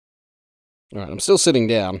Alright, I'm still sitting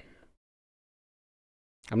down.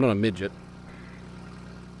 I'm not a midget.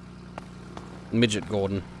 Midget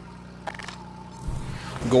Gordon.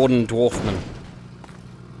 Gordon Dwarfman.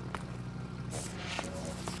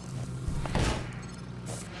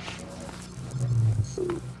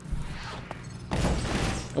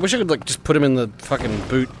 I wish I could, like, just put him in the fucking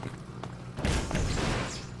boot.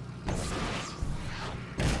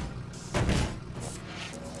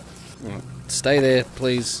 Stay there,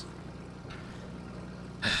 please.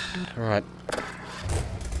 Alright.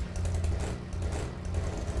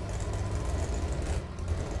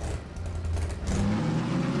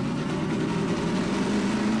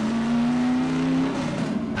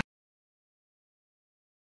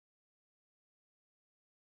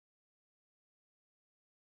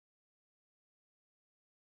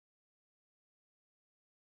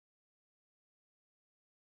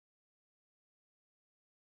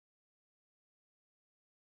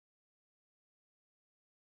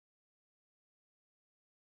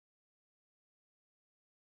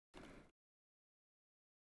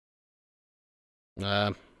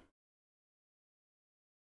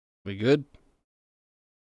 We good?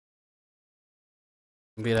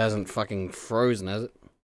 Maybe it hasn't fucking frozen, has it?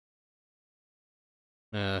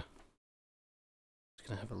 Just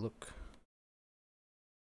gonna have a look.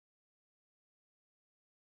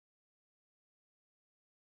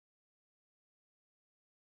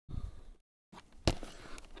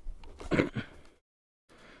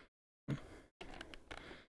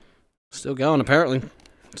 Still going, apparently.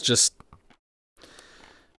 It's just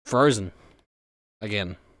frozen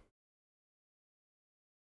again.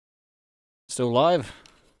 Still live?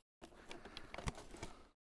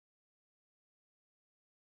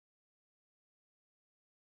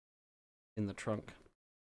 In the trunk.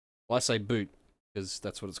 Well, I say boot because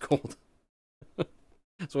that's what it's called.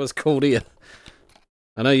 That's what it's called here.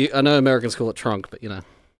 I know Americans call it trunk, but you know.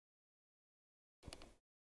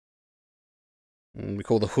 And we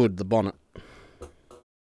call the hood the bonnet.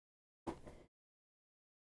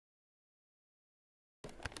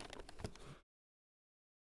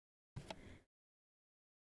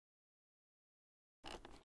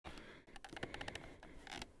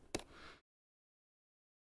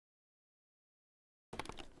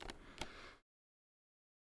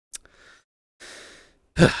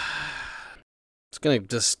 It's gonna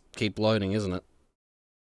just keep loading, isn't it?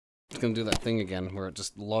 It's gonna do that thing again where it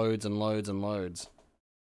just loads and loads and loads.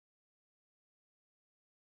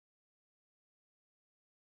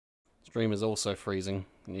 Stream is also freezing.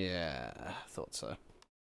 Yeah, I thought so.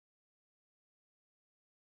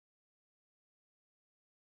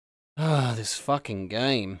 Ah, this fucking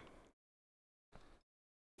game.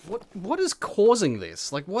 What is causing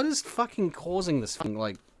this? Like, what is fucking causing this fucking,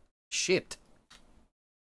 like, shit?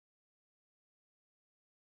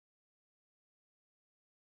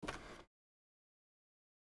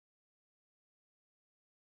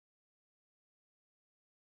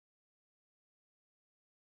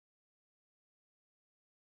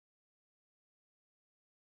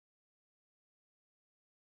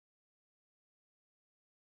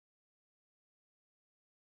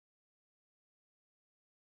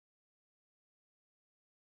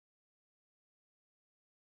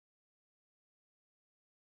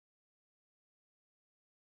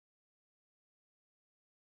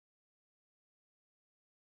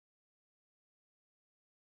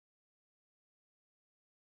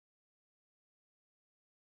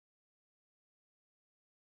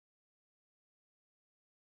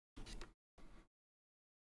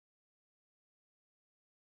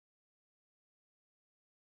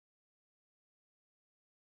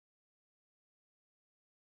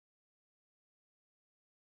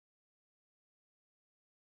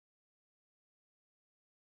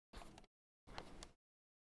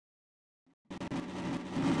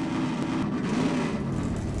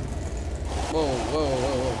 Whoa, whoa,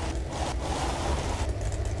 whoa, whoa.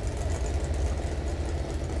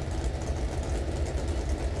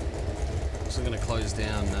 So I'm gonna close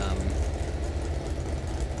down,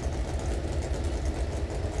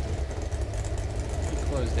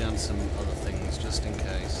 close down some other things just in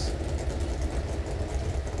case.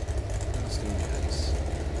 Just in case.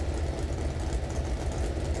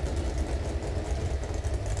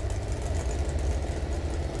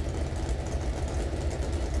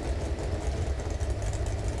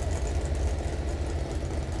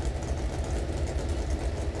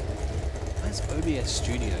 Where's OBS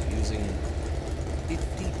Studio using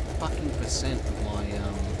 50 fucking percent of my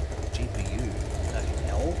GPU? What the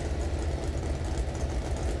hell?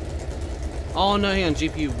 Oh no, hang on,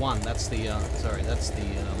 GPU 1. That's the sorry, that's the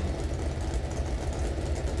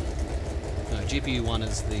no, GPU one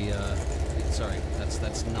is the, sorry,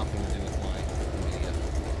 that's nothing to do with my NVIDIA.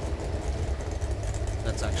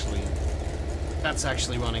 That's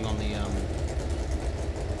actually running on the,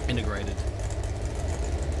 integrated.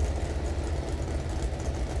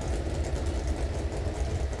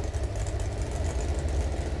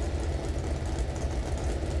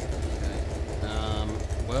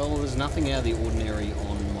 Well, there's nothing out of the ordinary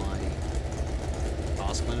on my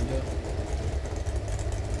task manager.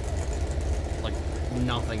 Like,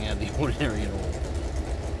 nothing out of the ordinary at all.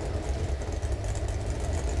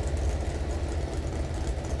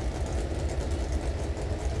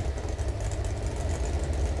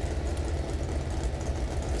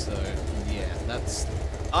 So, yeah, that's...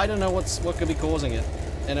 I don't know what could be causing it.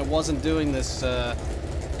 And it wasn't doing this,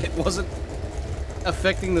 it wasn't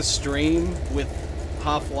affecting the stream with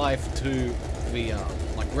Half-Life 2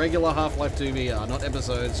 VR. Like regular Half-Life 2 VR, not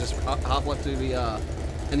episodes, just Half-Life 2 VR.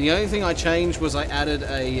 And the only thing I changed was I added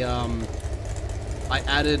a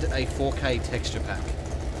 4K texture pack.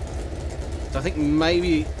 So I think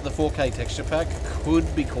maybe the 4K texture pack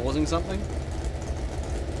could be causing something.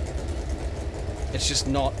 It's just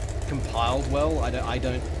not compiled well. I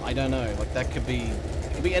don't know. Like that could be,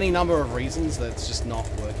 it could be any number of reasons that it's just not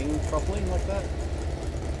working properly like that.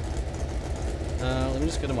 Let me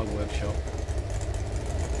just go to my workshop.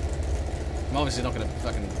 I'm obviously not going to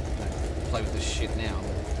fucking, play with this shit now,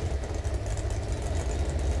 but...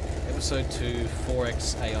 Episode 2,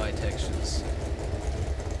 4X AI textures.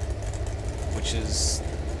 Which is,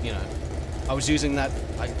 I was using that,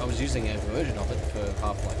 I was using a version of it for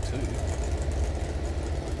Half-Life 2.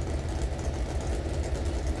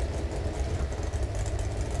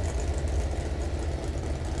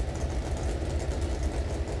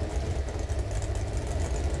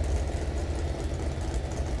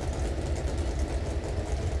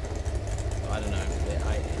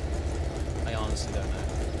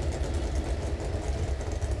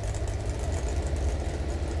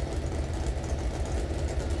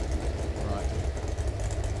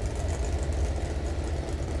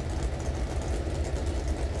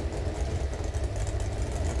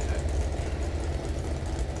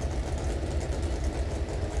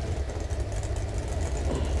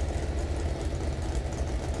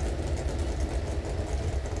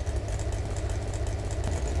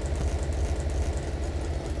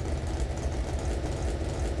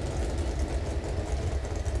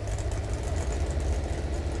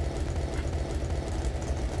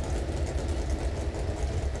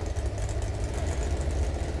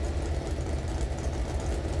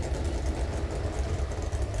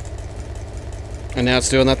 And now it's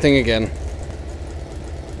doing that thing again.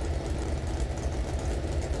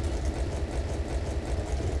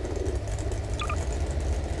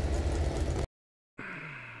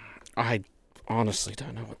 I honestly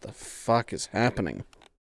don't know what the fuck is happening.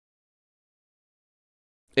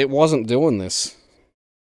 It wasn't doing this.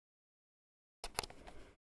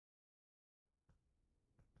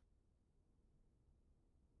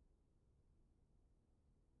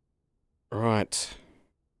 Right.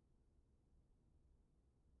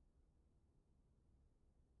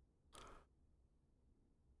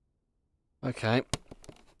 Okay.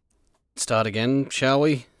 Start again, shall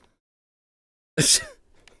we? It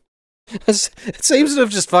seems to have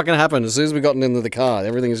just fucking happened as soon as we gotten into the car.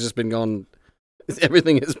 Everything has just been gone.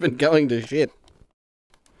 Everything has been going to shit.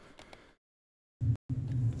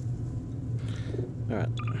 Alright.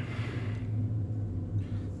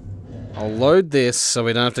 I'll load this so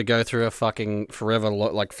we don't have to go through a fucking forever,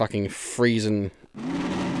 like fucking freezing.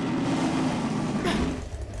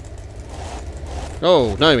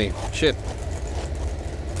 Oh, Nomi. Shit.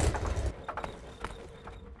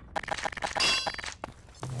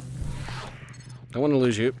 Don't want to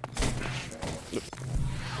lose you.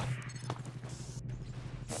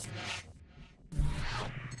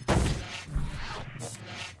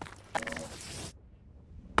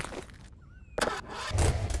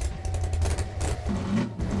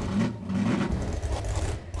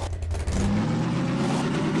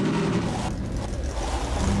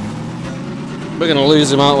 We're gonna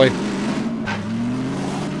lose him, aren't we?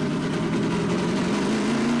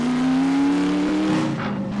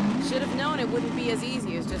 Should have known it wouldn't be as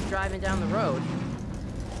easy as just driving down the road.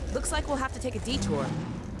 Looks like we'll have to take a detour.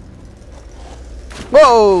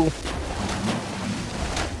 Whoa!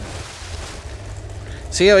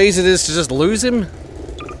 See how easy it is to just lose him?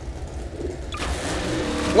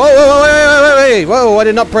 Whoa, whoa, whoa, whoa, whoa, whoa, whoa, I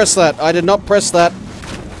did not press that. I did not press that.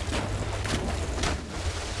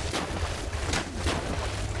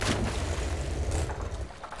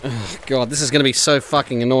 Oh, God, this is going to be so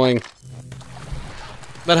fucking annoying.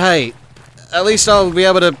 But hey, at least I'll be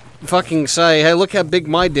able to fucking say, hey, look how big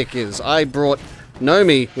my dick is. I brought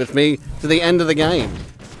Nomi with me to the end of the game.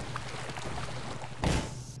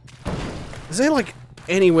 Is there, like,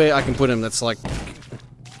 anywhere I can put him that's, like...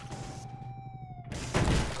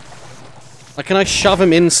 Like, can I shove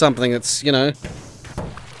him in something that's, you know...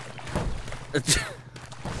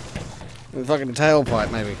 fucking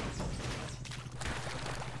tailpipe, maybe.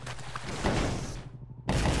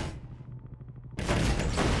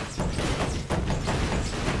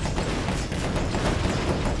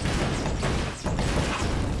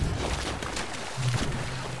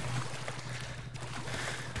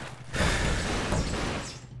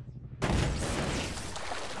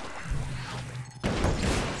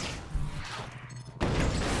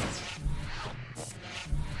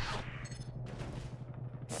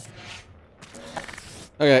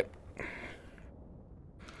 Okay.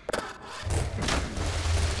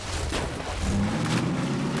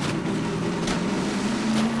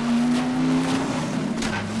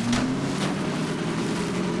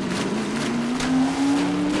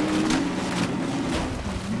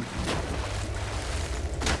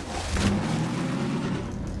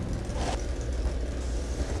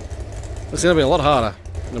 It's gonna be a lot harder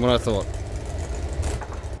than what I thought.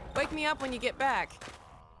 Wake me up when you get back.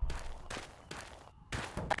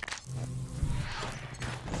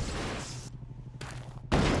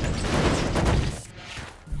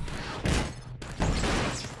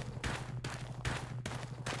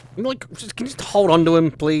 Like, can you just hold on to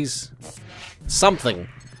him, please? Something.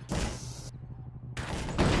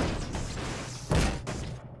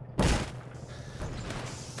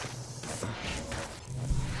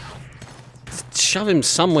 Just shove him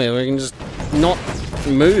somewhere where he can just not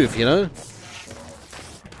move, you know?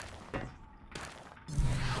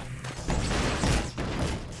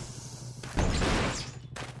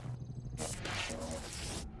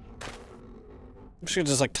 I'm just gonna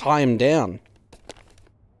just like tie him down.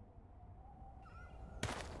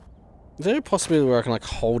 Is there a possibility where I can, like,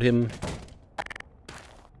 hold him?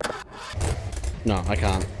 No, I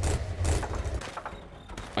can't.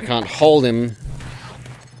 I can't hold him.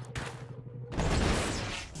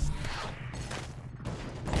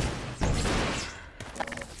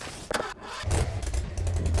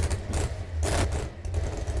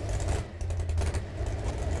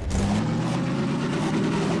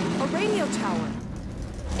 A radio tower.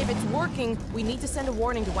 If it's working, we need to send a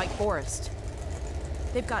warning to White Forest.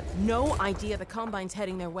 They've got no idea the Combine's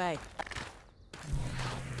heading their way.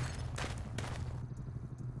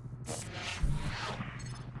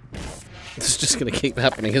 This is just gonna keep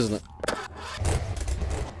happening, isn't it?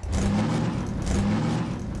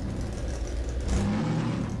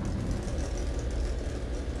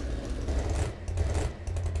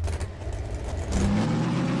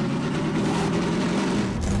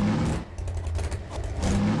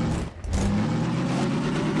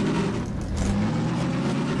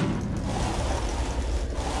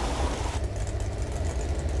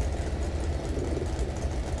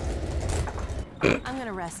 I'm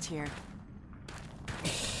gonna rest here.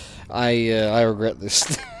 I regret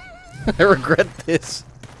this. I regret this.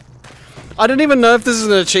 I don't even know if this is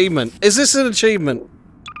an achievement. Is this an achievement?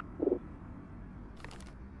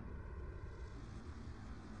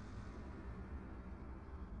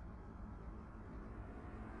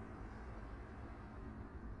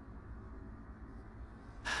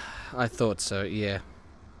 I thought so, yeah.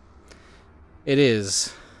 It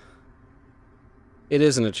is. It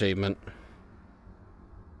is an achievement.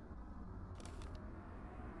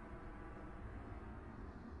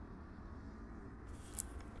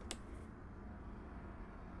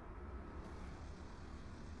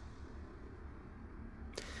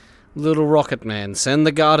 Little Rocket Man, send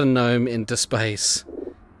the garden gnome into space.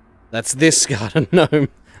 That's this garden gnome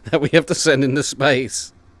that we have to send into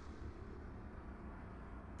space.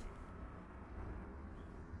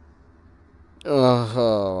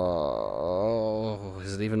 Oh,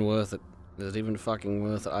 is it even worth it? Is it even fucking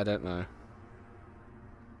worth it? I don't know.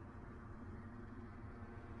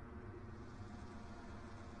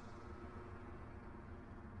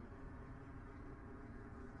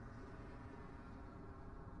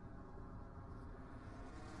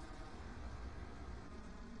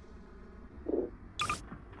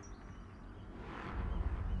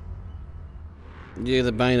 You're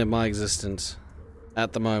the bane of my existence.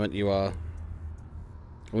 At the moment, you are. I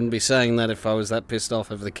wouldn't be saying that if I was that pissed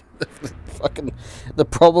off over the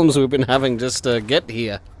problems we've been having just to get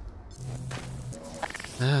here.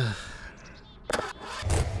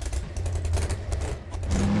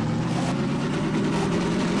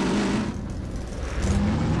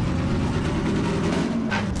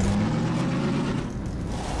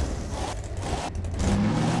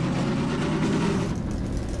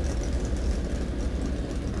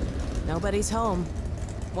 Nobody's home.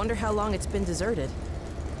 Wonder how long it's been deserted.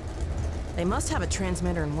 They must have a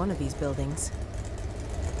transmitter in one of these buildings.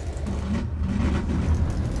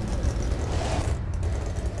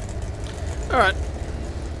 Alright.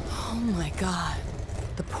 Oh my god.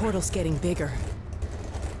 The portal's getting bigger.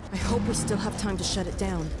 I hope we still have time to shut it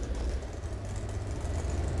down.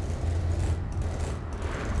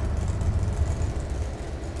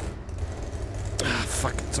 Ah,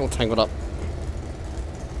 fuck, it's all tangled up.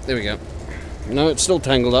 There we go. No, it's still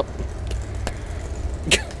tangled up.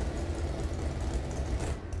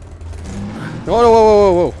 Whoa, whoa,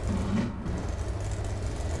 whoa, whoa,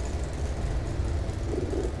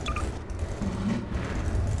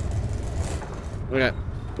 whoa. Okay,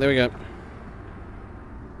 there we go.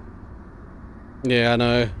 Yeah, I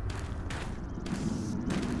know.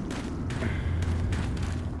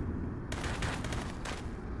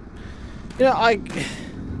 You know,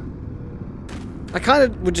 I kind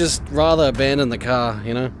of would just rather abandon the car,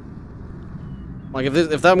 you know? Like,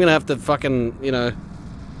 if I'm gonna have to fucking, you know,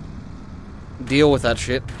 deal with that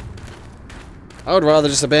shit, I would rather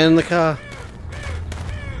just abandon the car.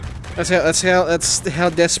 That's how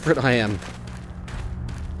desperate I am.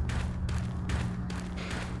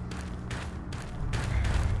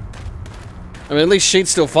 I mean, at least she'd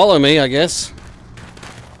still follow me, I guess.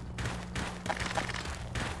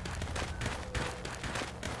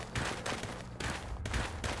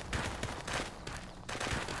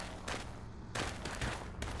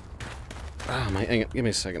 Ah, mate, hang on, give me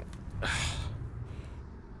a second.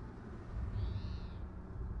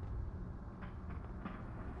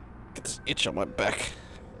 Get this itch on my back.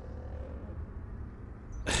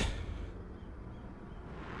 There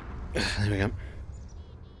we go.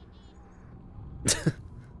 I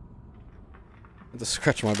had to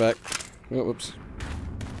scratch my back. Oh, whoops.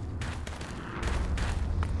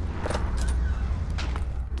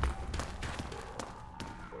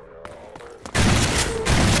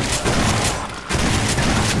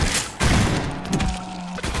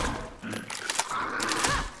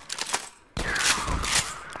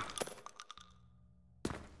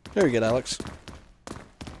 Very good, Alex.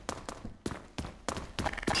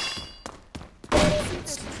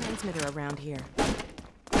 There's a transmitter around here.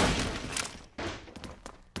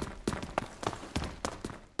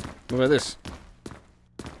 What about this?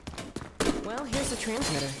 Well, here's the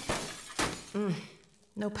transmitter.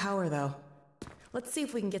 No power, though. Let's see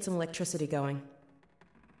if we can get some electricity going.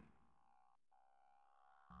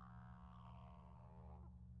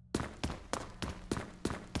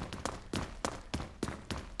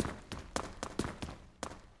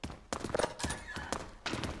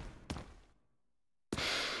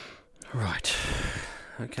 Right.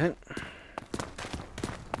 Okay.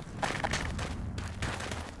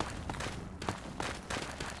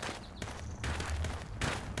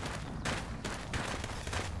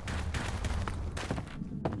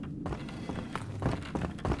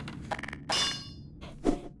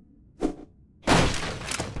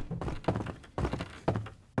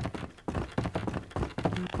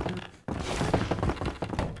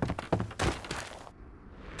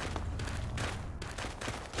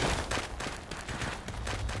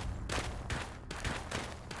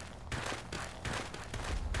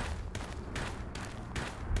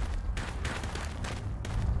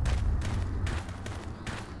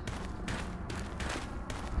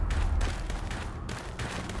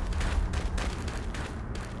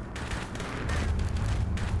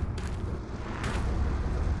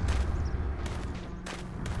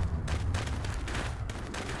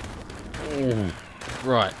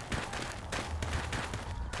 Right.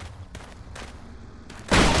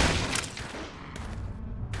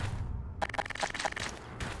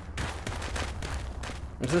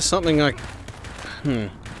 Is this something like... How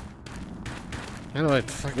do I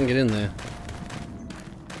fucking get in there?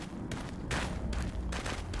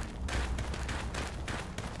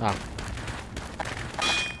 Ah.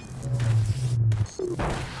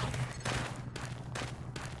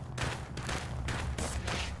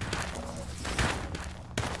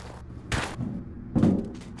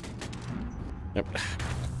 Yep.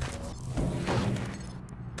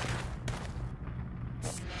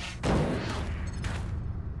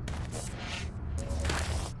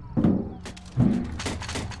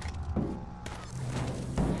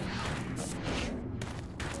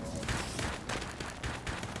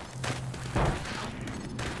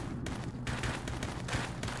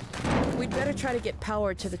 We'd better try to get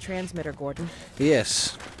power to the transmitter, Gordon.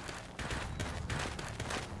 Yes.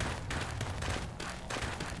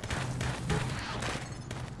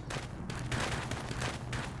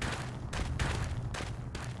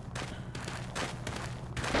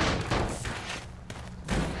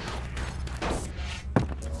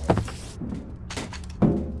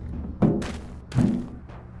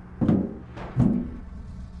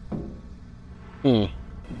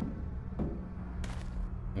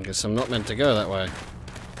 guess I'm not meant to go that way.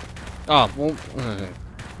 Oh, well...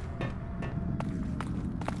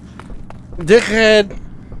 Dickhead!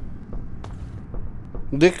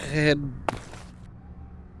 Dickhead.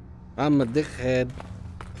 I'm a dickhead.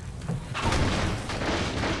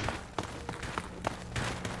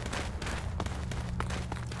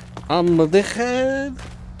 I'm a dickhead.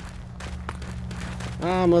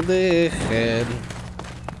 I'm a dickhead.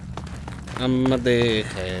 I'm a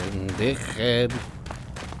dickhead. Dickhead.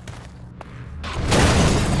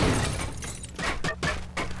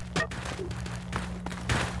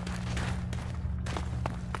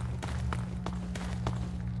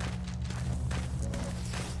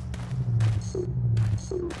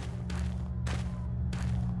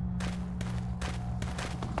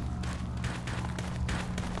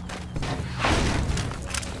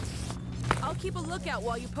 I'll keep a lookout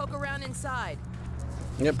while you poke around inside.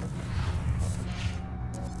 Yep.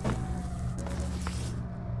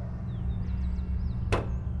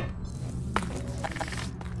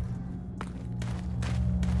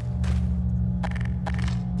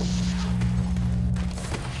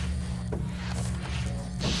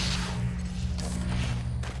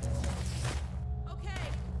 Okay,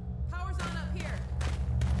 power's on up here.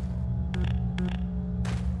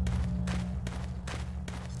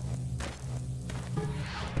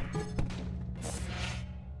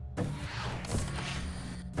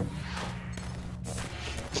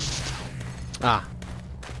 Ah.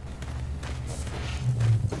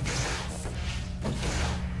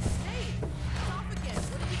 Hey, it's off again.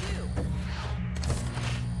 What did you do?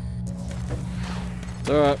 It's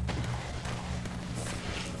alright.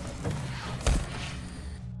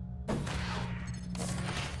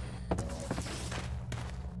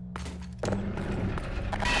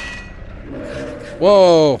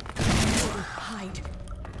 Whoa! Hide.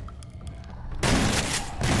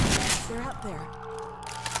 They're out there.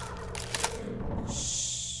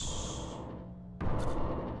 Shh.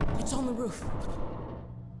 It's on the roof.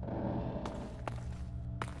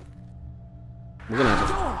 We're gonna have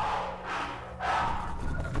to... Door.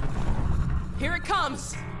 Here it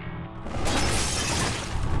comes.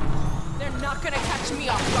 They're not gonna catch me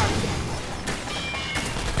off guard again.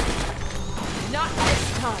 Not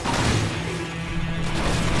this time.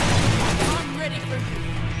 I'm ready for you.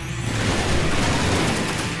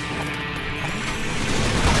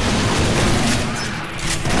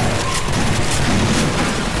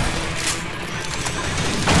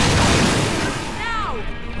 Now!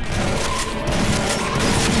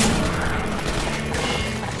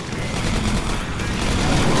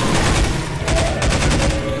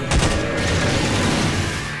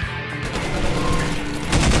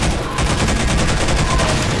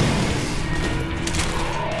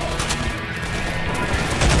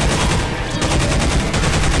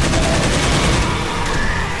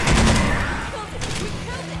 We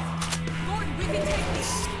killed it! Gordon, we can take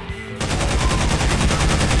this!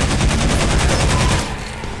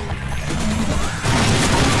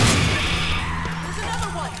 There's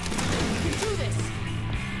another one! We can do this!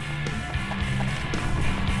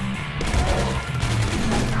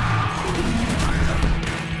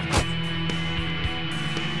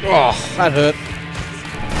 Oh, that hurt.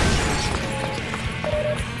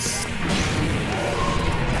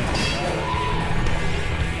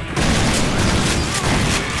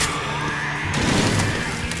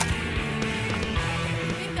 I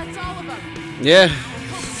think that's all of them. Yeah. I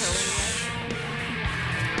hope so, anyway.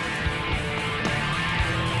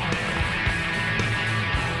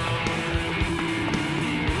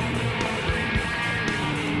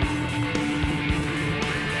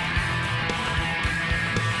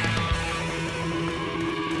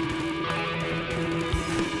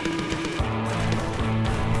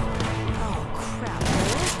 Oh, crap.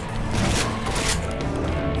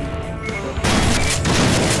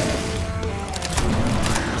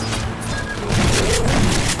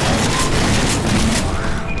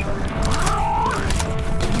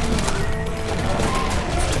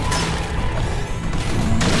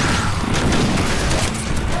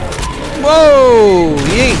 Whoa!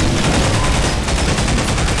 Yeet!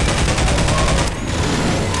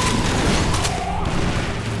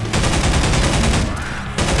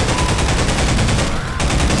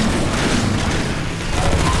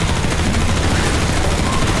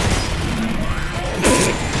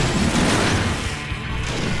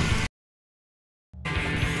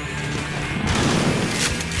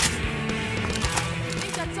 I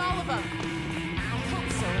think that's all of them. I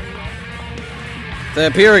hope so, anyway. If they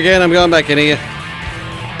appear again, I'm going back in here.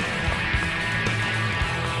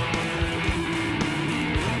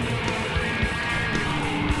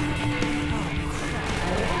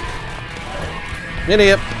 In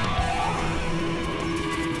here.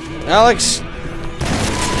 Alex!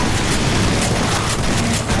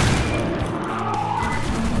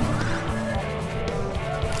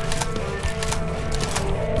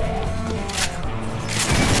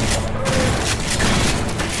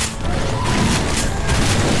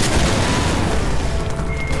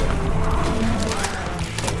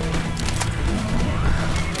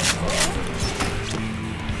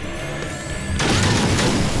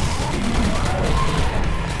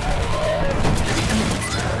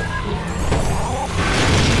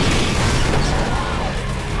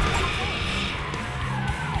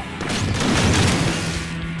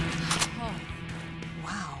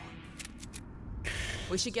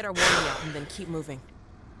 We should get our warning out and then keep moving.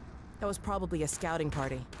 That was probably a scouting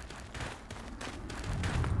party.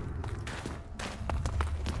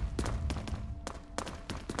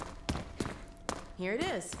 Here it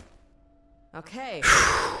is. Okay.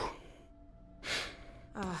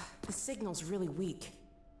 The signal's really weak.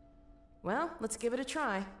 Well, let's give it a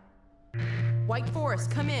try. White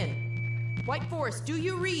Forest, come in. White Forest, do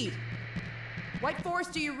you read? White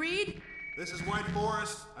Forest, do you read? This is White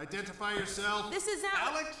Forest. Identify yourself. This is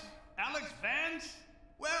Alex? Alex Vance?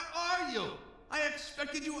 Where are you? I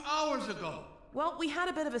expected you hours ago. Well, we had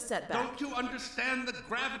a bit of a setback. Don't you understand the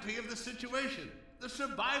gravity of the situation? The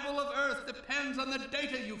survival of Earth depends on the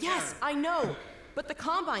data you carry. Yes, I know. But the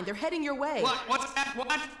Combine, they're heading your way. What? What's that?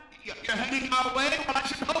 What? You're heading our way? Well, I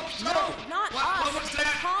should hope so. No, not us. What was that?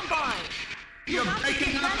 Combine. You're have to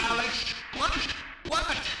breaking get up, ready. Alex. What?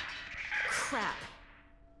 What? Crap.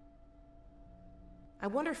 I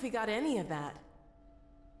wonder if we got any of that.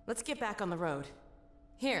 Let's get back on the road.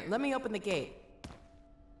 Here, let me open the gate.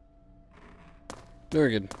 Very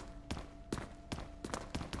good.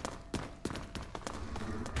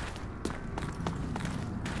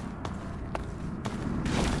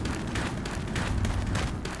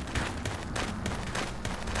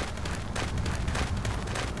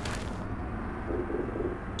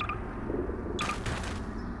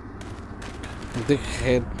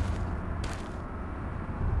 Dickhead.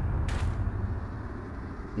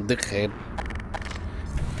 Dickhead.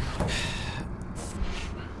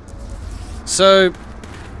 So,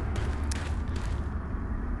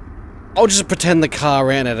 I'll just pretend the car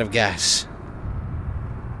ran out of gas.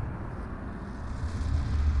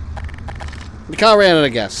 The car ran out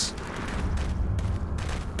of gas.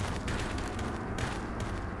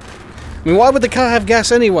 I mean, why would the car have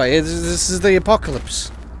gas anyway? This is the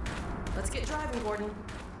apocalypse. Let's get driving, Gordon.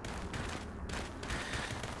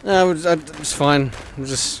 No, it's fine. We'll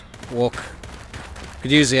just walk.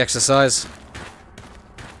 Could use the exercise.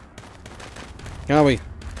 Can't we?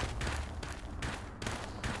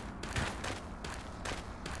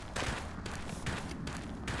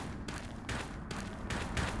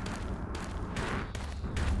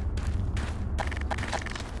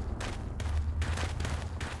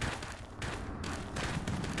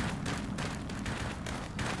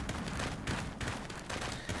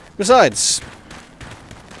 Besides,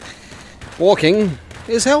 walking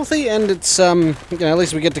is healthy, and it's, you know, at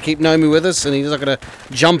least we get to keep Nomi with us, and he's not gonna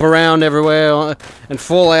jump around everywhere and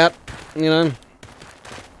fall out, you know.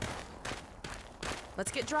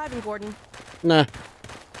 Let's get driving, Gordon. Nah.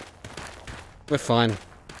 We're fine.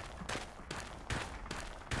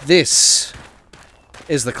 This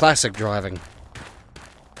is the classic driving.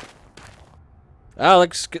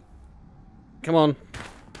 Alex, come on.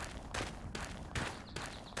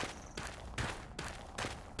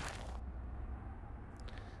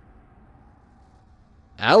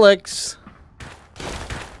 Alex!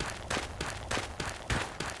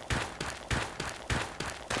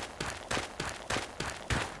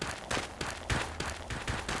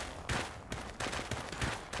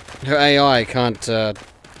 Her AI can't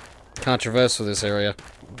traverse through this area.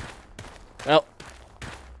 Well,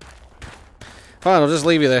 fine, I'll just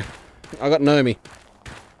leave you there. I got Nomi.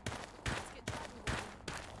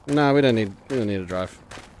 No, we don't need to drive.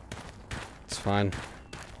 It's fine.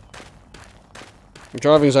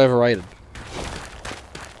 Driving's overrated.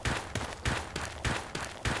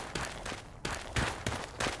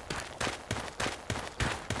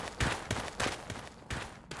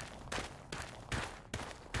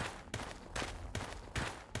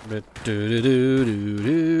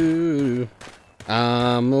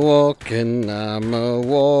 I'm a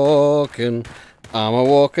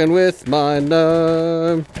walking with my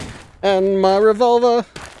gnome and my revolver.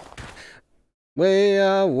 We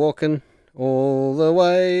are walking all the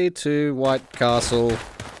way to White Castle,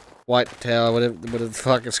 White Tower, whatever the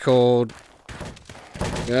fuck it's called.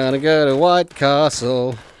 Gonna go to White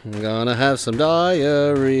Castle, gonna have some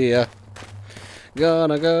diarrhea.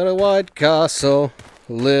 Gonna go to White Castle,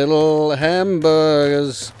 little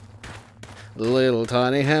hamburgers The little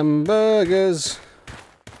tiny hamburgers.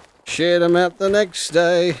 Shared them out the next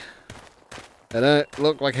day. They don't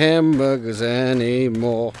look like hamburgers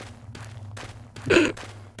anymore.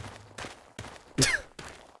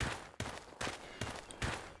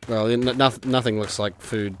 Well, nothing looks like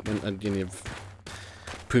food, and you've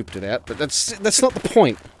pooped it out. But that's not the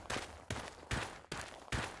point.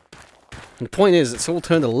 The point is, it's all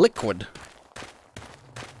turned to liquid.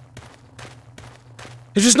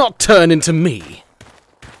 It's just not turned into me.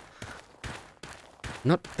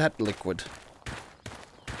 Not that liquid.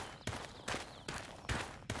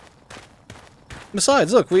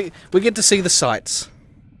 Besides, look, we get to see the sights.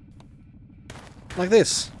 Like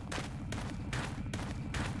this.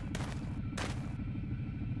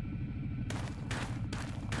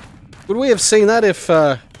 Would we have seen that if,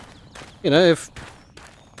 you know,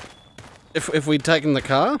 if we'd taken the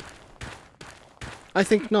car? I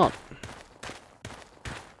think not.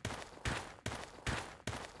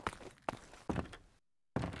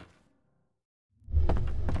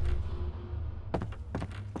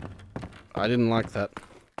 I didn't like that.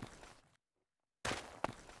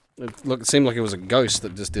 It seemed like it was a ghost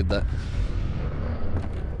that just did that.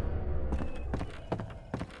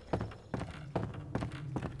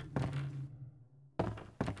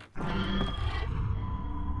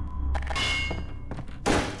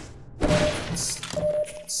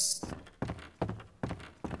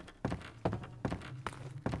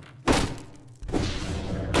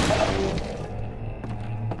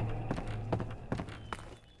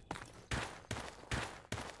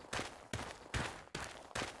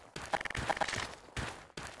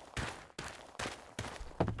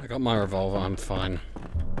 I got my revolver, I'm fine.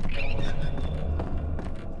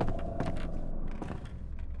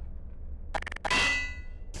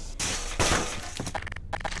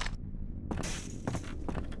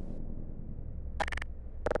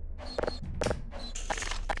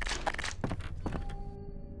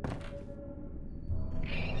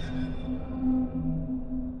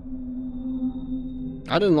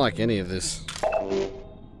 I didn't like any of this.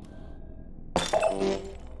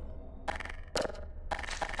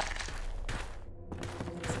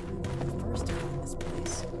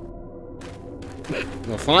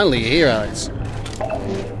 Well, finally, you're here, Alex.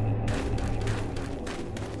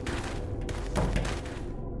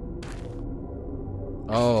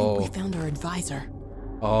 Oh. We found our advisor.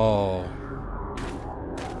 Oh.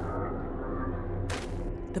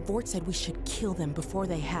 The Vort said we should kill them before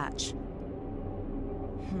they hatch.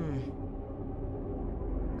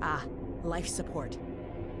 Ah, life support.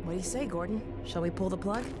 What do you say, Gordon? Shall we pull the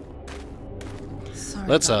plug? Sorry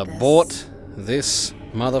Let's about abort this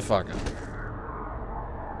motherfucker.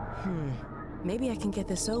 Maybe I can get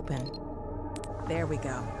this open. There we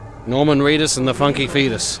go. Norman Reedus and the Funky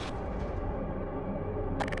Fetus.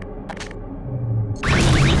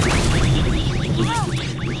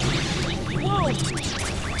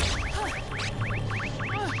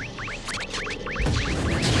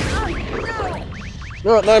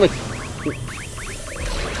 Alright, Norman.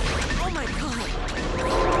 Oh my god!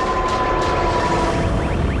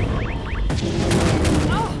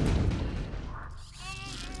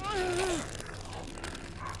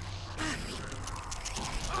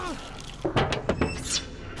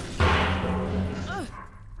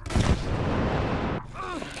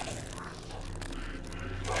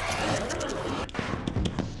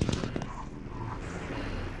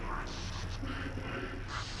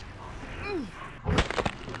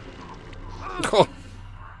 Oh.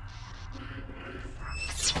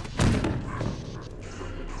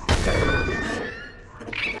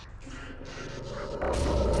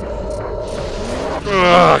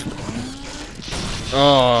 Ugh.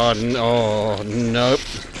 Oh, no, nope.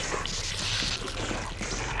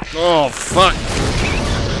 Oh, fuck.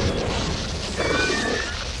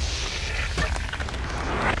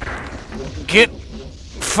 Get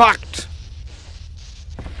fucked.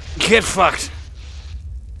 Get fucked.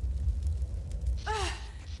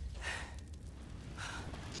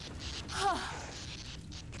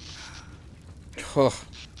 Oh.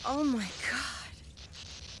 Oh my god.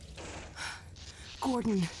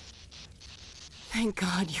 Gordon. Thank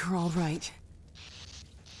God you're all right.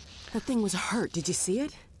 That thing was hurt. Did you see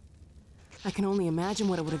it? I can only imagine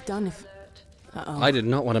what it would have done if... Uh-oh. I did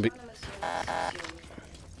not want to be...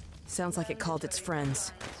 Sounds like it called its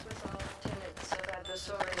friends.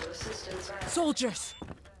 Soldiers!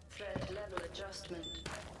 Threat level adjustment.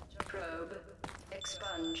 Probe.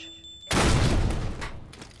 Expunge.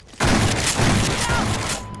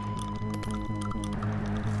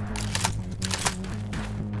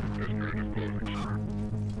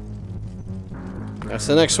 That's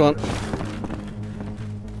the next one.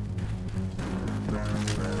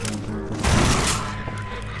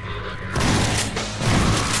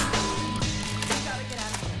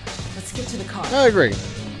 I agree.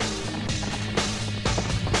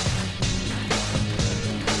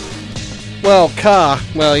 Well, car.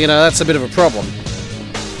 Well, you know, that's a bit of a problem.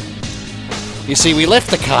 You see, we left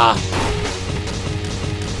the car.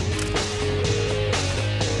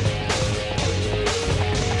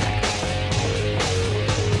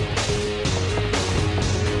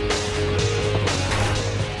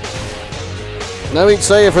 No, he'd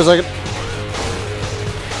say it for a second.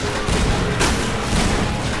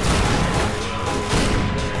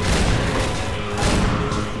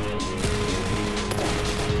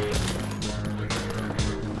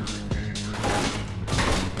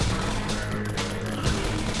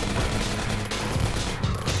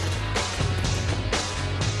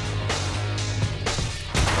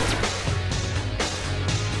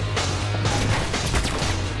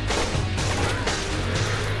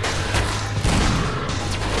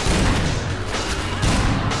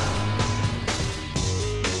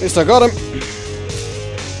 At least I got him.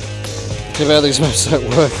 Too bad these maps don't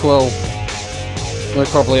work well. Work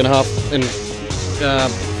properly in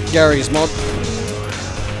Gary's mod.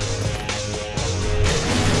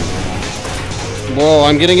 Whoa,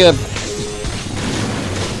 I'm getting a...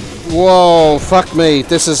 Whoa, fuck me.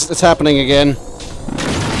 It's happening again.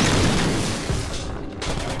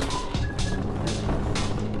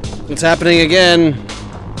 It's happening again.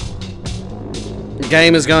 The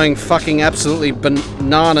game is going fucking absolutely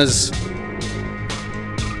bananas.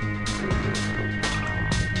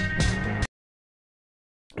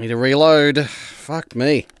 Need to reload. Fuck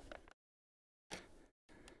me.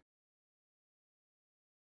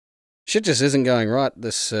 Shit just isn't going right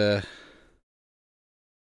this time,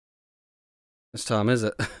 is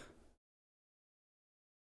it?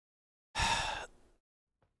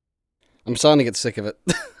 I'm starting to get sick of it.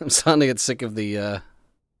 I'm starting to get sick of the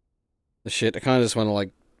shit. I kind of just want to,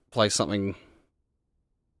 like, play something,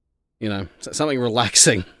 you know, something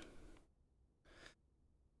relaxing.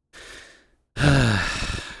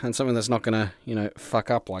 And something that's not gonna, you know, fuck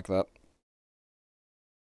up like that.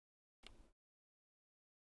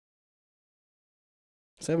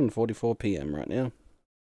 $7:44 PM right now.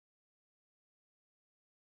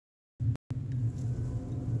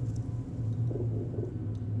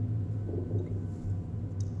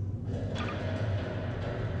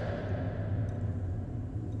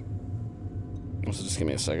 Also, just give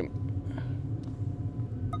me a second.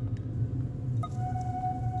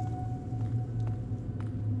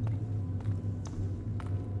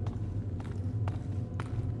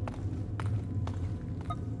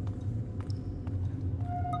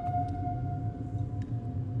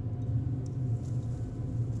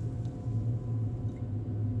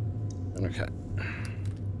 Okay.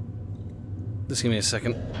 Just give me a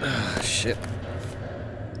second. Shit.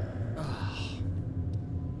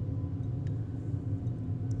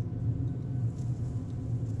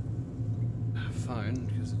 Phone,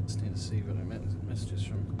 because I just need to see what I meant messages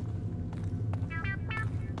from.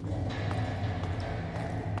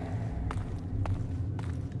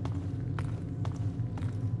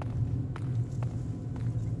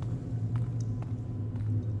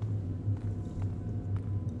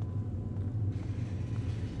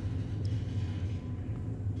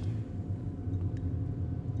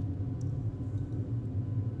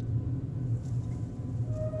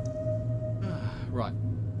 Right.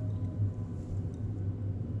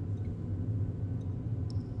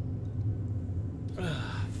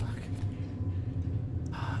 Fuck.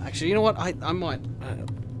 Actually, you know what? I might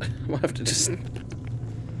have to just...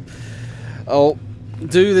 I'll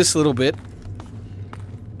do this little bit.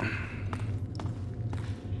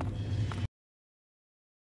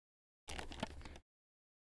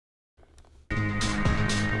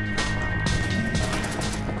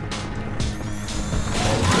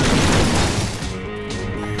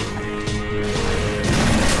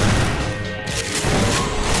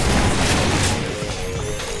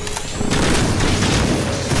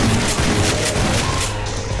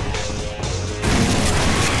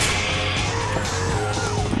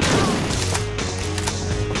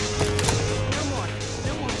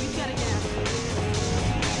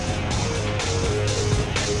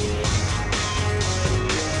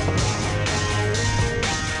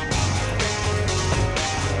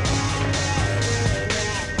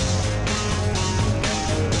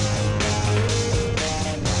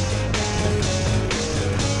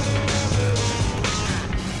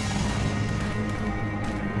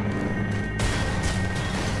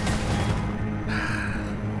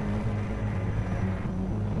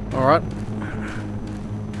 Alright.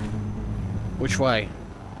 Which way?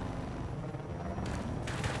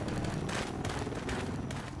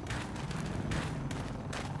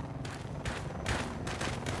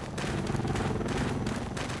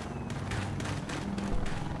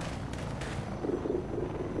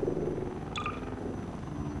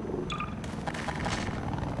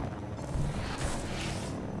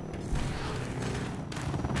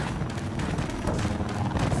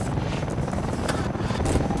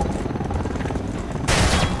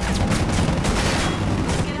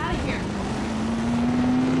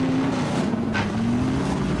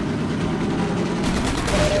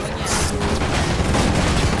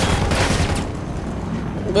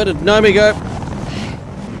 Where did Nomi go?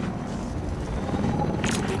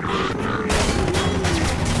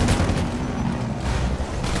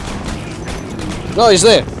 Oh, he's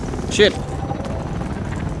there. Shit.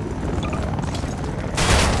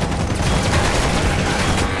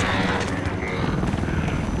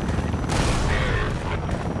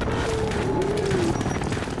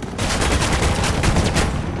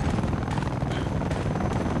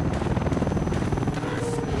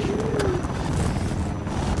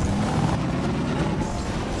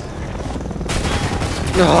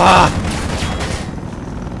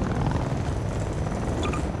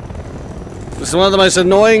 This is one of the most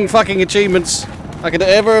annoying fucking achievements I could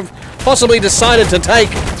ever have possibly decided to take.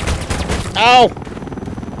 Ow!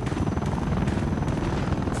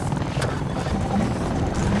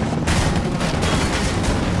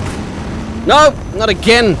 No! Not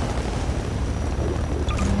again!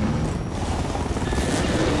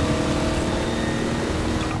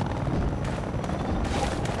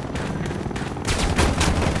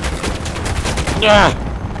 Ah!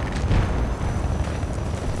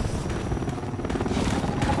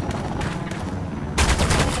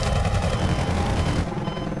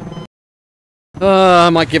 I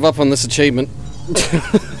might give up on this achievement.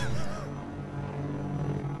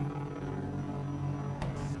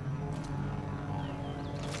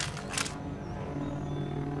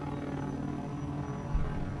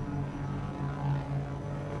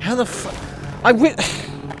 How the fuck?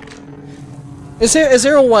 Is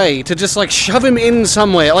there a way to just like shove him in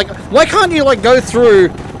somewhere? Like, why can't you like go through?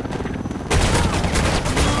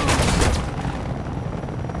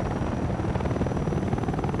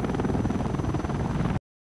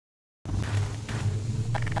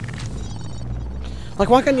 Like,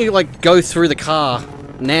 why can't you like go through the car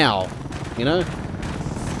now? You know?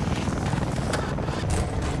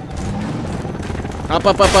 Up,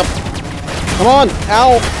 up, up, up! Come on!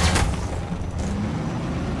 Ow!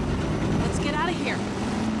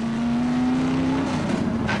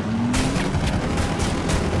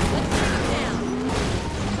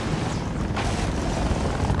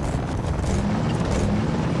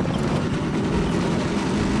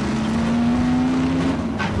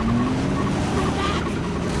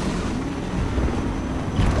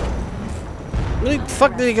 Where the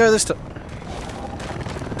fuck did he go this time?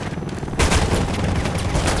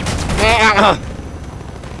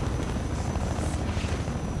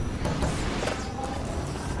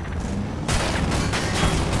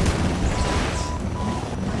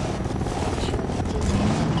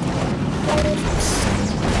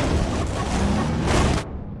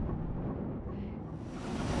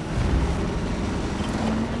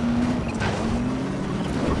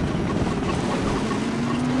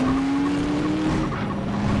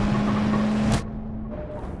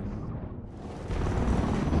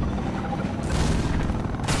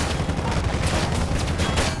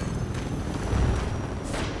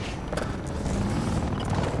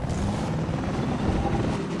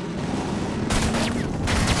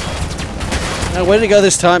 Now, where did he go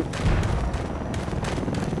this time?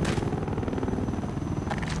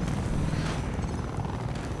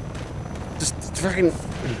 Just fucking. You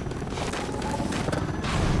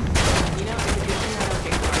know, it's a good thing I don't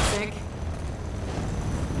get carsick.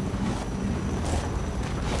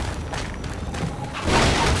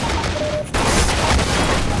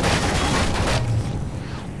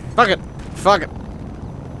 Fuck it. Fuck it.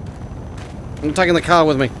 I'm taking the car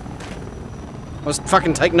with me. Let's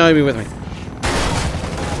fucking take Nomi with me.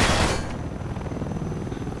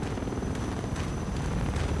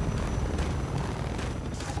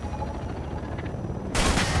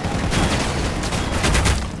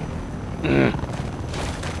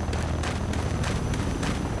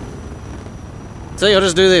 See, I'll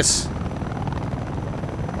just do this.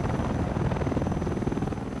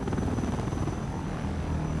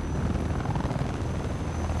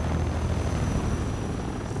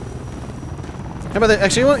 How about that?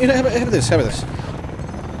 Actually, you know, how about this? How about this?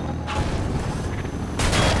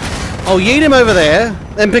 I'll yeet him over there,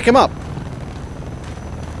 then pick him up.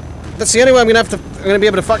 That's the only way I'm gonna be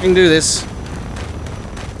able to fucking do this.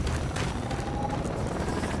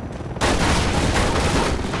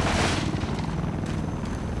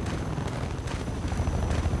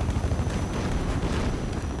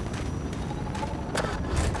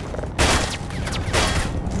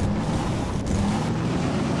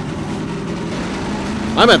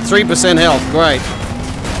 I'm at 3% health, great.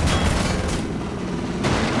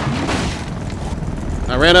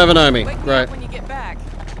 I ran over Nomi, Wake me great. up when you get back.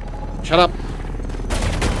 Shut up.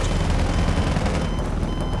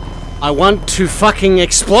 I want to fucking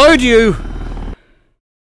explode you!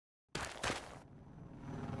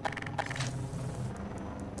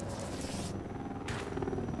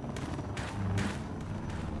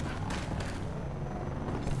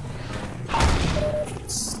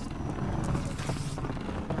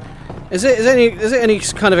 Is there any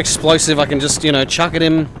kind of explosive I can just, you know, chuck at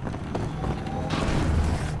him?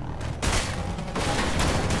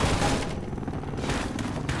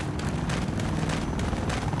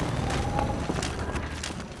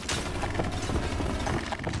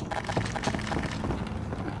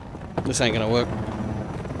 This ain't gonna work.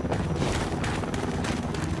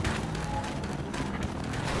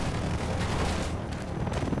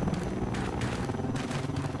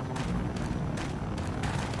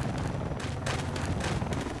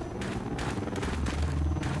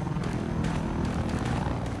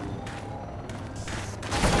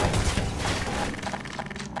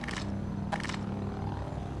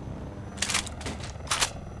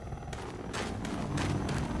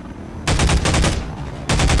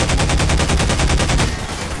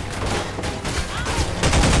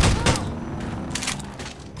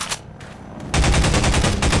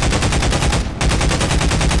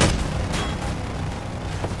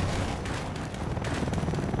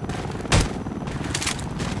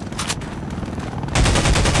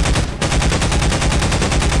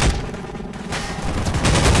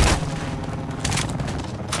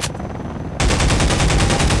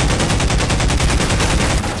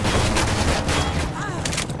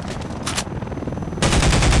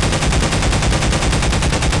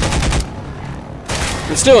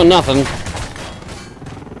 It's doing nothing.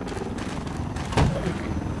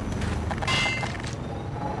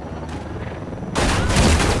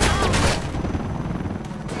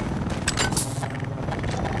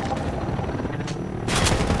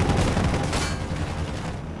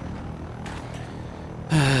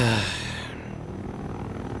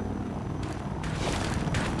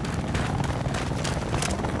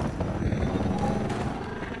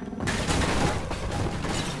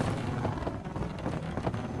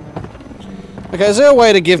 Okay, is there a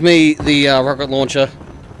way to give me the rocket launcher?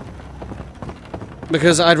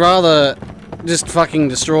 Because I'd rather just fucking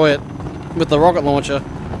destroy it with the rocket launcher.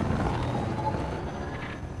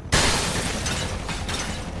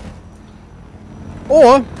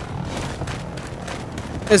 Or,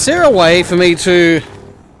 is there a way for me to,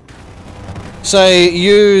 say,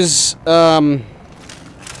 use, that's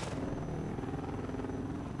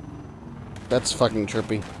fucking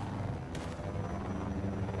trippy.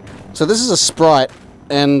 So this is a sprite,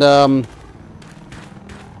 and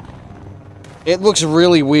it looks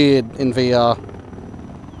really weird in VR.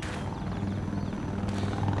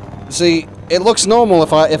 See, it looks normal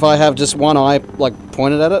if I have just one eye like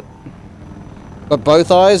pointed at it, but both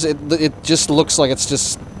eyes, it just looks like it's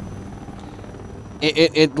just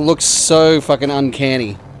it looks so fucking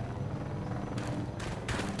uncanny.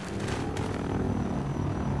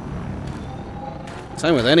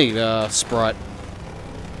 Same with any sprite.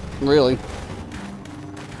 Really.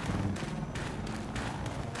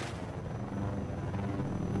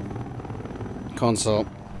 Console.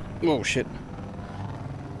 Oh shit.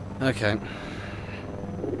 Okay.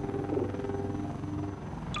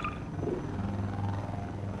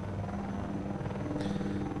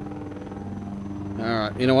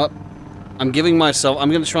 Alright, you know what? I'm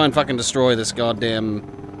gonna try and fucking destroy this goddamn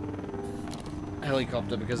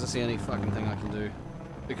helicopter because that's the only fucking thing I can do.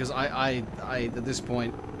 Because I at this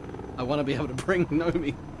point, I want to be able to bring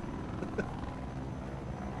Nomi.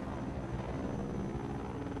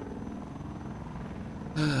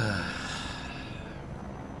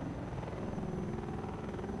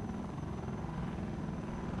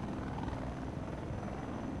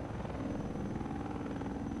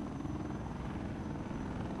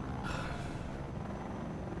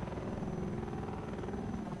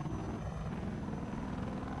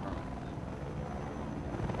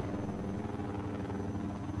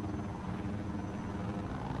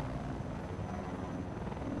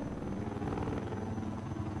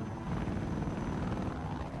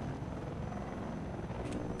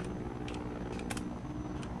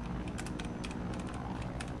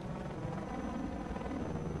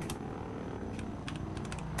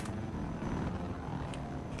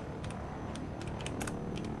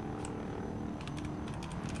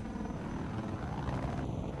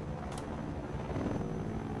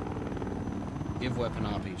 Give weapon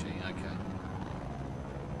RPG, okay.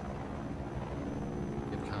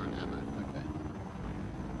 Give current ammo, okay.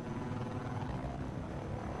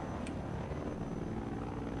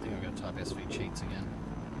 I think I'm going to type SV cheats again.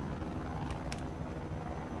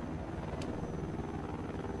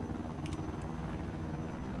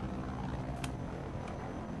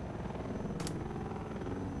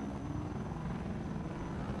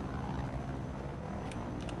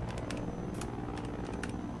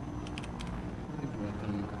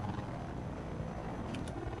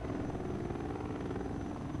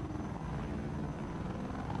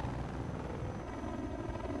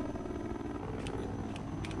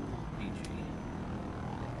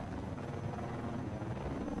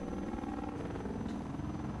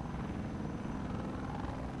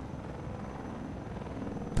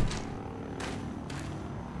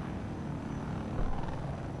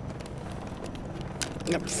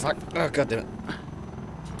 Oh, fuck. Oh, God damn it.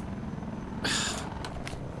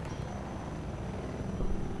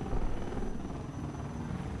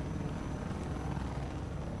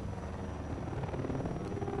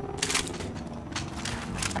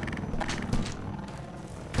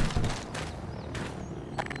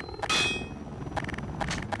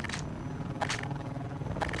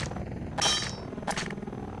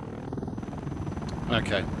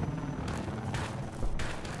 Okay.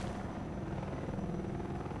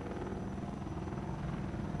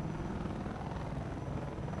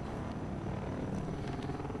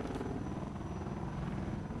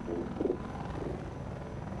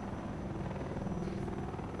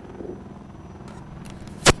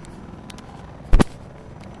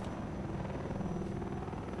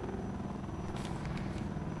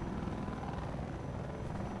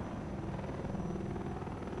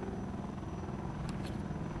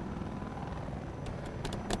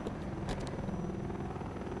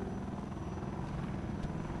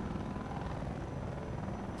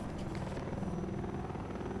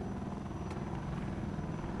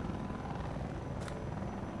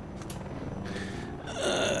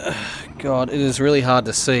 God, it is really hard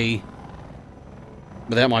to see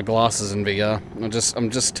without my glasses in VR.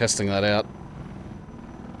 I'm just testing that out.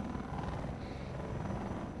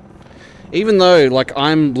 Even though, like,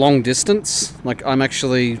 I'm long distance, like, I'm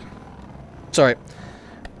actually... Sorry.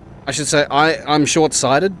 I should say, I'm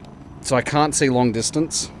short-sighted, so I can't see long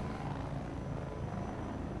distance.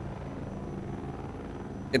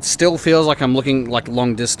 It still feels like I'm looking, like,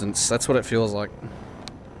 long distance. That's what it feels like.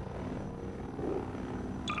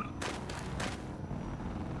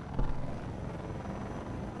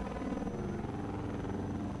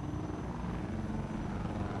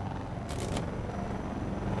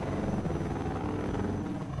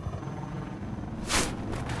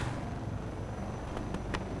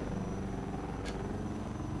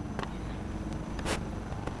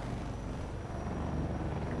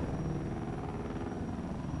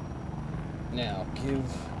 Now, give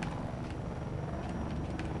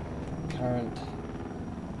current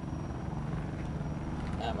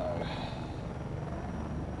ammo.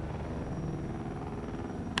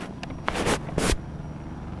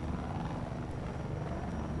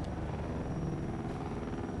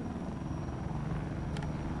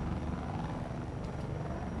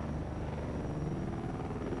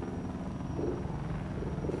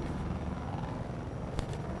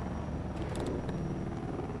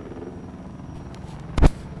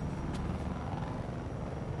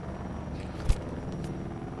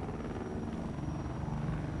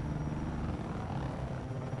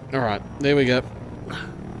 Alright, there we go.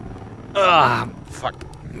 Ah, fuck.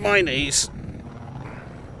 My knees.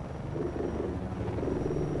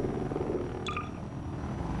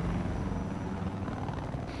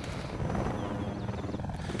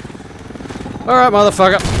 Alright,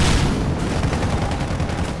 motherfucker.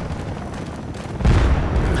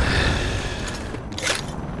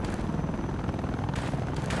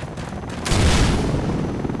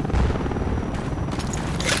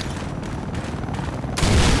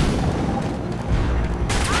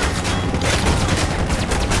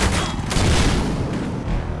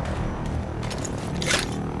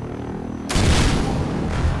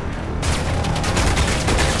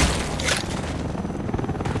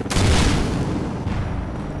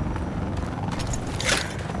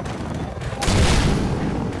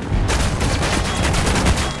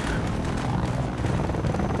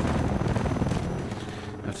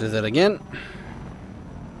 Do that again.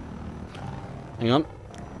 Hang on.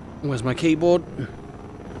 Where's my keyboard?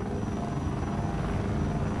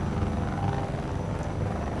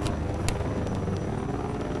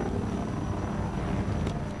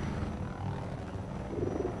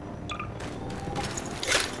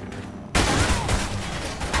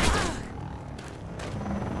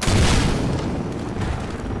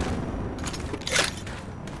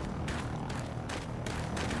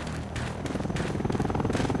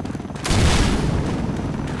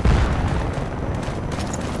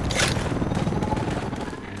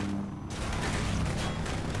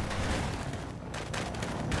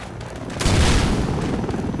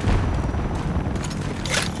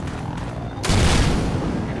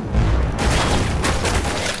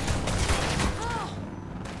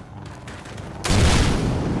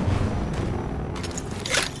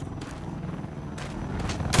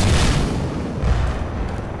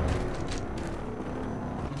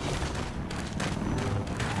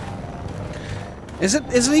 Is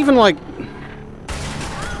it even like...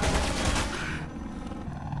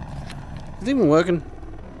 Is it even working?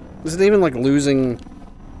 Is it even like losing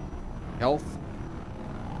health?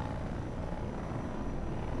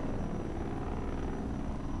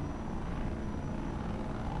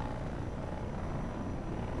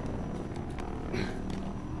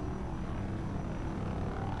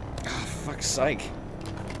 fuck's sake.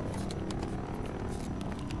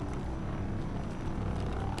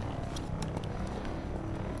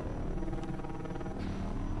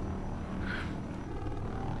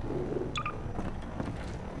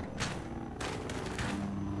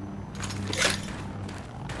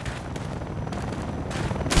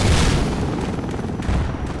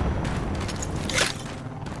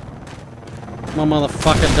 My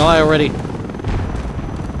motherfucker, die already.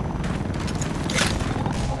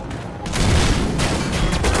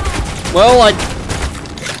 Well,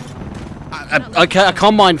 okay, a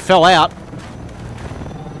combine fell out.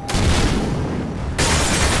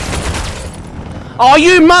 Oh,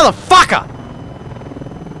 you motherfucker!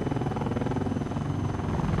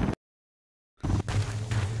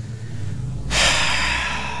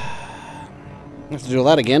 Have to do all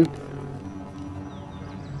that again.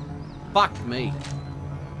 Fuck me.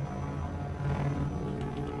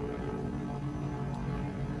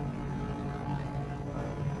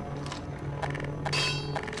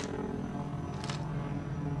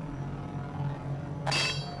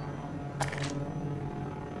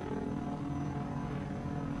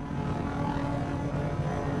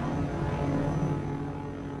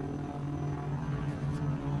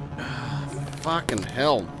 Fucking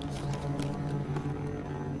hell.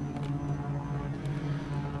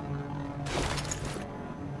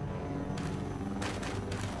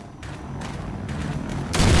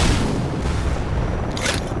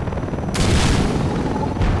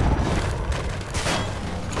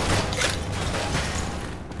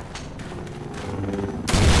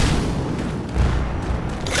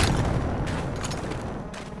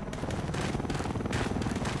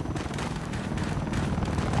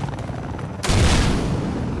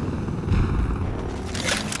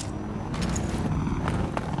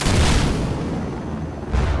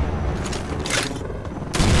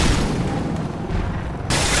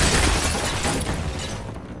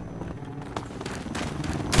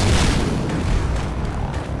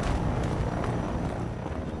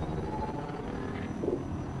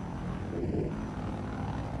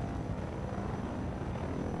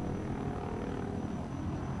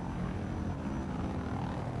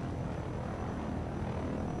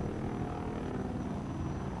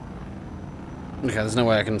 Okay, there's no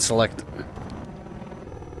way I can select.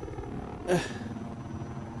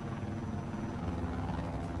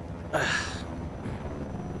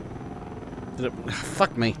 Did it?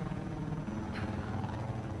 Fuck me.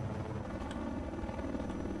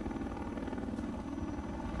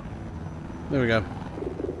 There we go.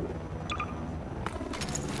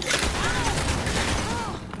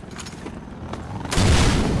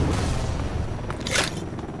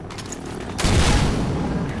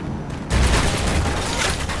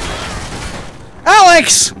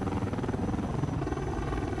 Alex!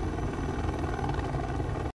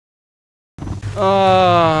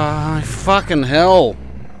 Oh, fucking hell.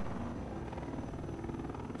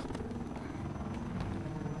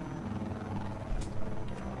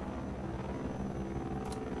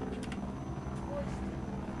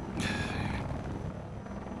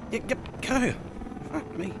 Yep, go.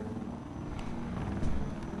 Fuck me.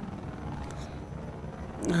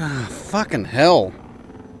 Ah, fucking hell.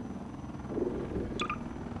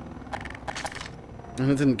 And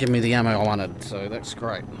it didn't give me the ammo I wanted, so that's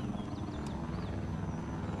great.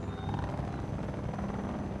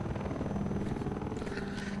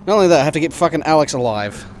 Not only that, I have to get fucking Alex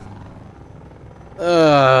alive.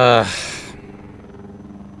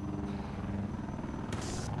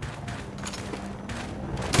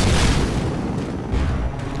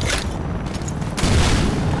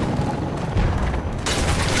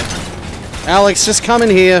 Alex, just come in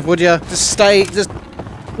here, would you? Just stay,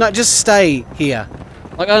 just stay here.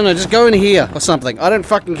 Like, I don't know, just go in here or something. I don't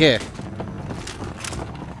fucking care.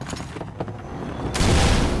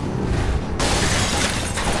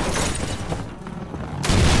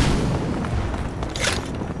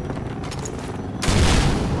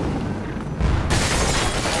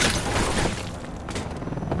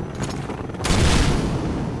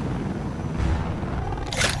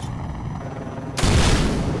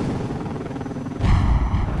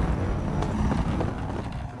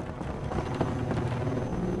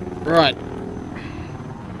 Right.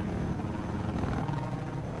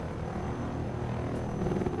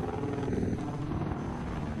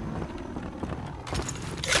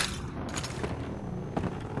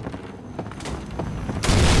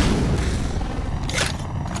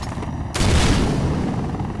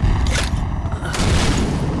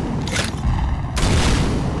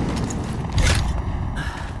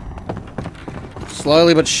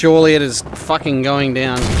 Slowly but surely it is fucking going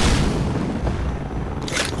down.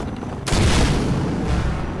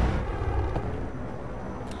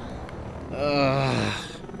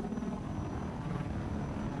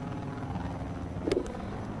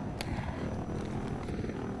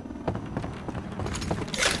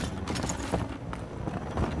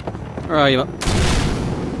 Where are you?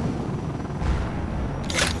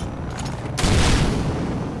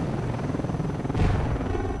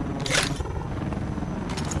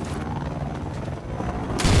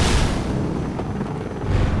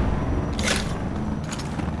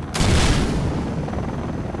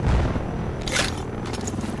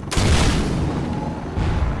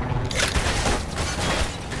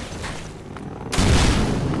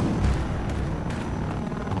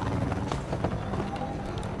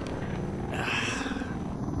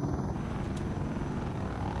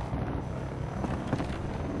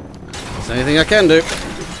 It's the only thing I can do.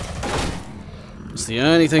 It's the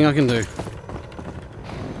only thing I can do.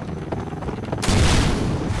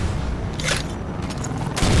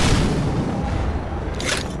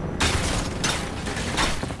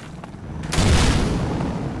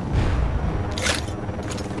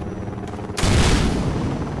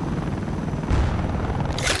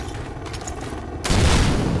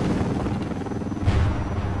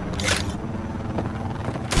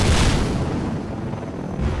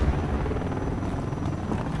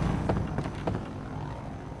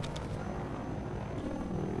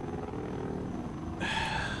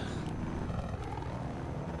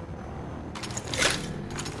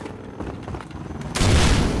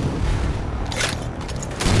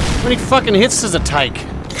 How many fucking hits does it take?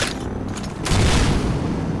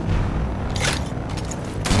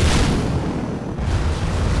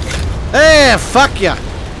 Hey, fuck ya!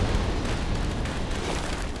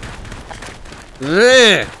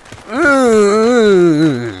 There.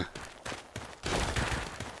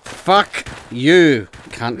 Fuck you,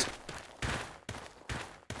 cunt.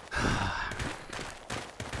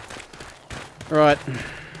 Right.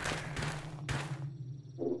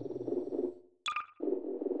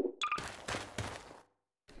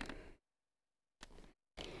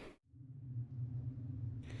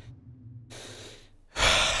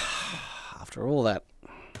 After all that.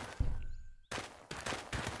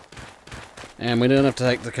 And we don't have to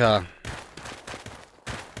take the car.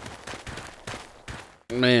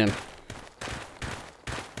 Man.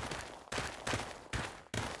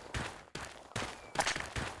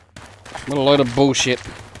 What a load of bullshit.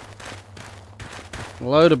 A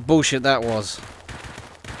load of bullshit that was.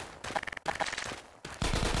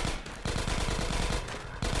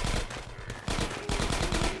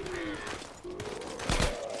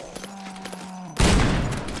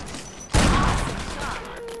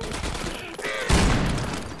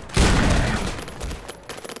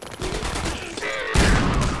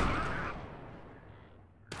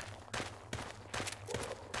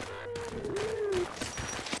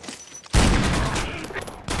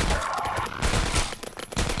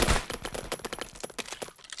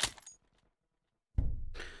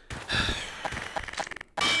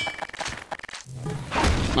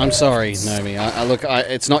 I'm sorry, Nomi. Look,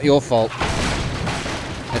 it's not your fault.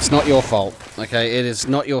 It's not your fault, okay? It is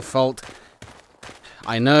not your fault.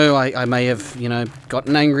 I know I may have, you know,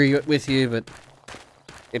 gotten angry with you, but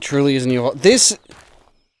it truly isn't your fault. This...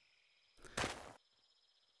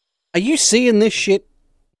 Are you seeing this shit?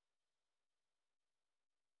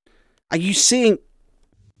 Are you seeing...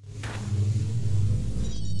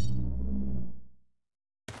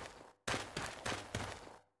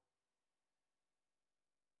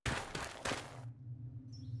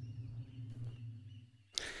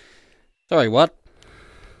 Sorry, what?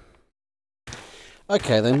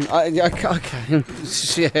 Okay then, okay, yeah,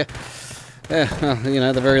 well, you know,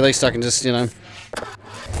 at the very least I can just, you know,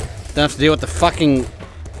 don't have to deal with the fucking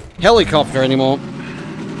helicopter anymore.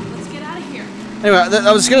 Let's get out of here. Anyway,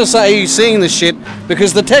 I was gonna say, are you seeing this shit?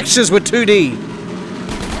 Because the textures were 2D.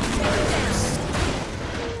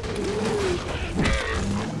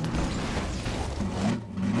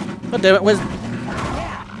 God damn it, where's...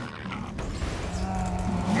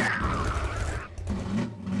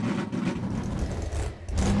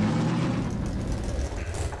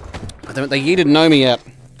 They yeeted Nomi out.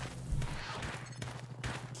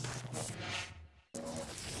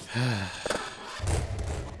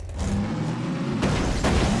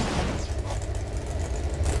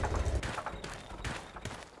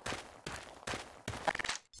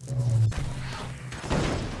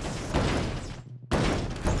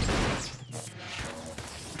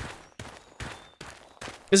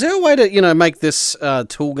 Is there a way to, you know, make this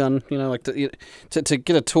tool gun, you know, like to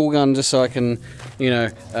get a tool gun just so I can, you know,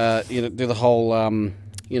 do the whole,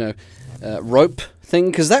 rope thing?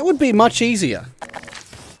 Because that would be much easier.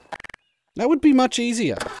 That would be much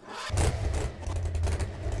easier.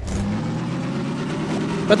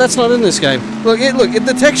 But that's not in this game. Look,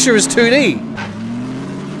 the texture is 2D.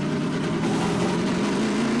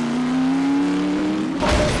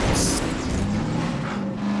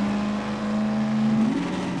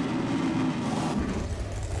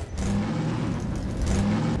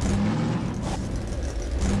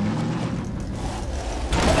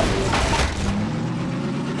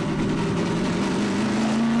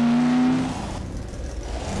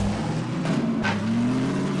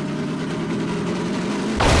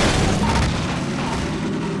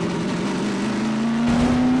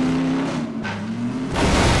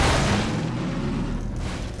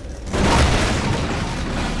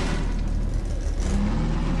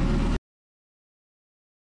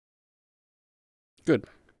 Good.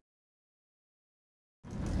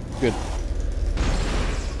 Good.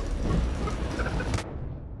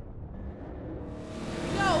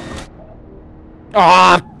 No!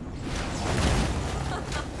 Ah!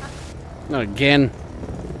 Not again.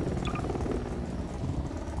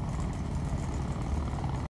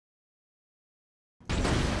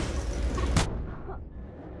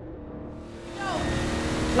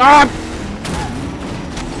 Ah! No!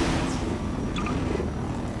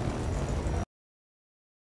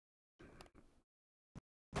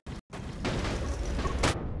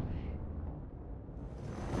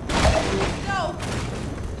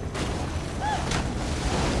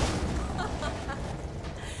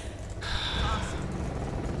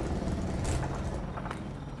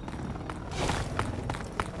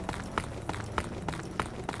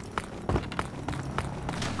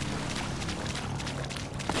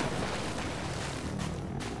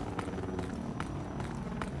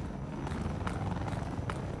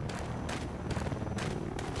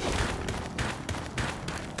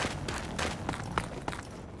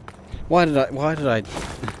 Why did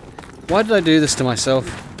I do this to myself?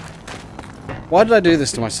 Why did I do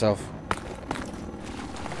this to myself?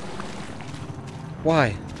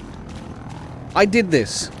 Why? I did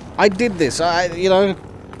this. You know.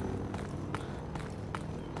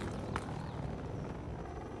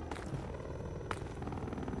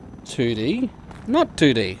 $2D? Not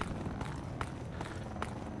 $2D.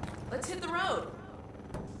 Let's hit the road.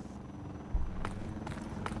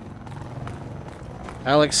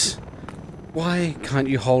 Alex, why can't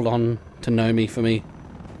you hold on to Nomi for me?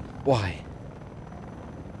 Why?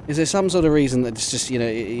 Is there some sort of reason that it's just, you know,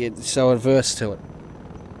 you're so adverse to it?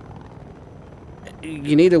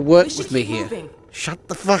 You need to work with me here. Moving. Shut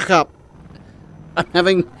the fuck up. I'm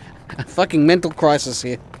having a fucking mental crisis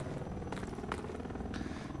here.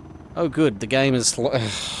 Oh good, the game is...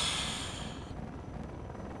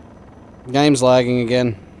 Game's lagging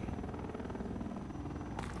again.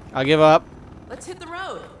 I give up. Let's hit the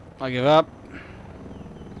road. I give up.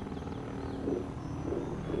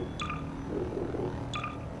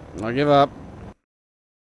 I give up.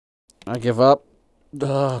 I give up.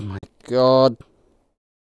 Oh my god.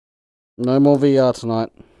 No more VR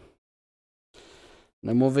tonight.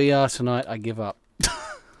 No more VR tonight. I give up.